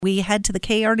We head to the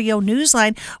KRDO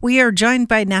Newsline. We are joined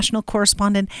by national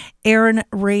correspondent Aaron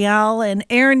Real. And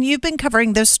Aaron, you've been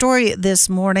covering this story this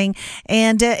morning,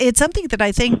 and it's something that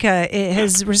I think it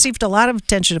has received a lot of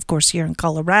attention, of course, here in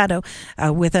Colorado,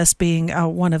 with us being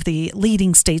one of the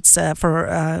leading states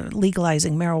for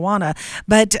legalizing marijuana.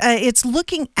 But it's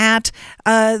looking at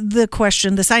the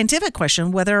question, the scientific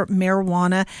question, whether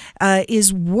marijuana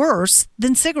is worse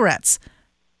than cigarettes.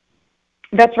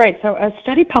 That's right. So a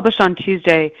study published on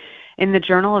Tuesday in the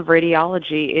Journal of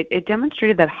Radiology, it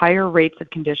demonstrated that higher rates of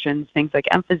conditions, things like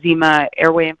emphysema,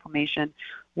 airway inflammation,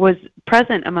 was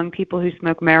present among people who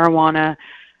smoke marijuana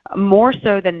more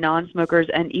so than non-smokers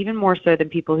and even more so than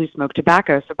people who smoke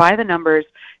tobacco. So by the numbers,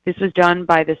 this was done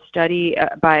by the study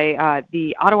by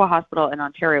the Ottawa Hospital in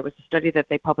Ontario. It was a study that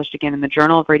they published again in the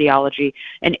Journal of Radiology,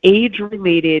 an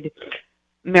age-related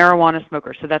marijuana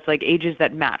smokers. So that's like ages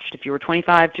that matched. If you were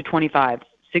 25 to 25,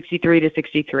 63 to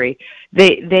 63,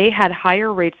 they had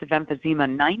higher rates of emphysema,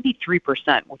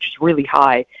 93%, which is really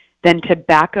high, than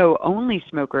tobacco-only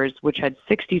smokers, which had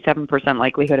 67%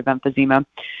 likelihood of emphysema.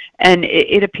 And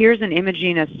it appears in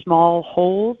imaging as small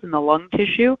holes in the lung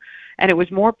tissue, and it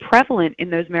was more prevalent in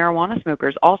those marijuana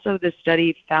smokers. Also, this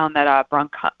study found that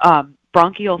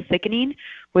bronchial thickening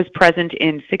was present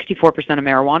in 64% of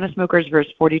marijuana smokers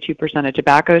versus 42% of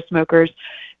tobacco smokers.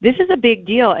 This is a big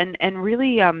deal, and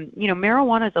really,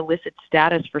 marijuana's illicit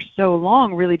status for so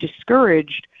long really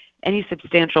discouraged any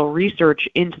substantial research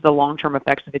into the long-term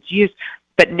effects of its use.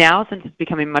 But now, since it's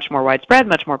becoming much more widespread,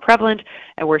 much more prevalent,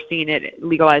 and we're seeing it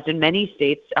legalized in many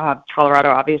states, Colorado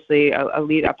obviously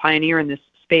a pioneer in this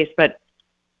space, but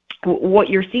what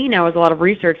you're seeing now is a lot of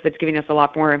research that's giving us a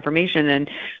lot more information. And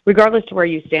regardless to where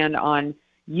you stand on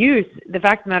use, the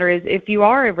fact of the matter is, if you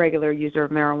are a regular user of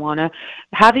marijuana,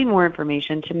 having more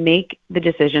information to make the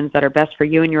decisions that are best for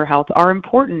you and your health are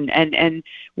important. And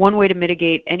one way to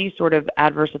mitigate any sort of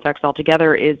adverse effects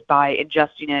altogether is by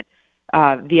ingesting it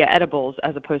via edibles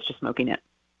as opposed to smoking it.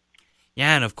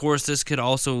 Yeah, and of course, this could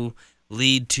also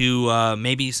lead to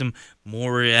maybe some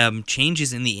more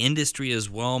changes in the industry as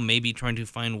well, maybe trying to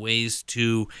find ways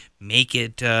to make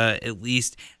it at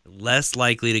least less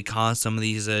likely to cause some of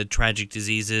these tragic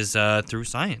diseases through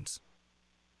science.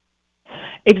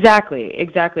 Exactly.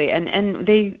 And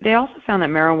they also found that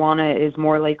marijuana is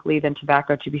more likely than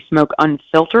tobacco to be smoked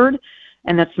unfiltered,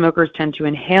 and that smokers tend to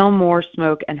inhale more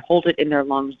smoke and hold it in their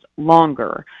lungs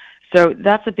longer. So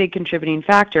that's a big contributing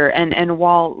factor. And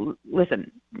while, listen,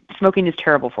 smoking is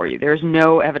terrible for you. There's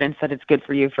no evidence that it's good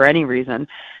for you for any reason,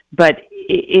 but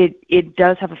it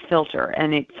does have a filter,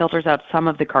 and it filters out some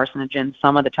of the carcinogens,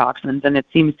 some of the toxins, and it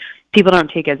seems people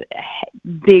don't take as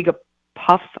big a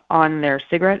puff on their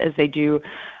cigarette as they do,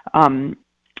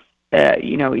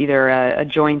 either a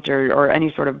joint or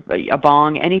any sort of a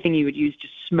bong, anything you would use to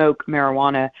smoke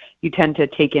marijuana, you tend to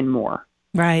take in more.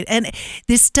 Right. And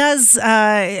this does,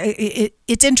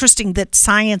 it's interesting that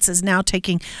science is now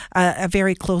taking a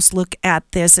very close look at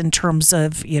this in terms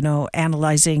of,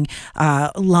 analyzing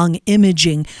lung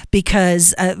imaging,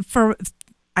 because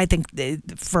I think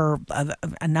for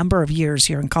a number of years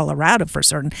here in Colorado, for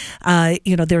certain,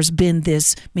 there's been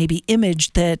this maybe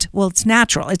image that, well, it's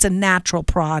natural. It's a natural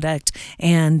product,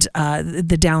 and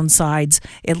the downsides,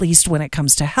 at least when it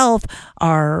comes to health,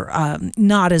 are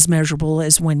not as measurable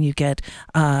as when you get,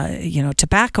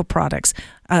 tobacco products.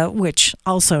 Which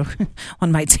also,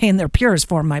 one might say in their purest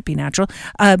form, might be natural.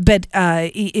 But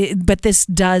this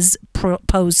does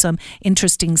pose some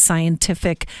interesting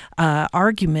scientific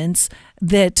arguments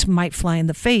that might fly in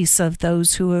the face of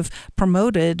those who have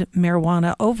promoted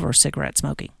marijuana over cigarette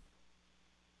smoking.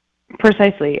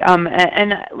 Precisely.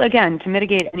 And again, to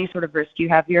mitigate any sort of risk you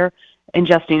have here,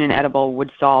 ingesting an edible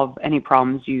would solve any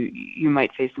problems you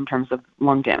might face in terms of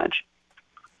lung damage.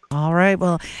 All right.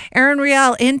 Well, Aaron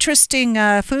Real, interesting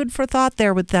food for thought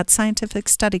there with that scientific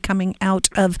study coming out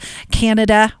of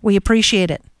Canada. We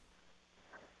appreciate it.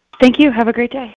 Thank you. Have a great day.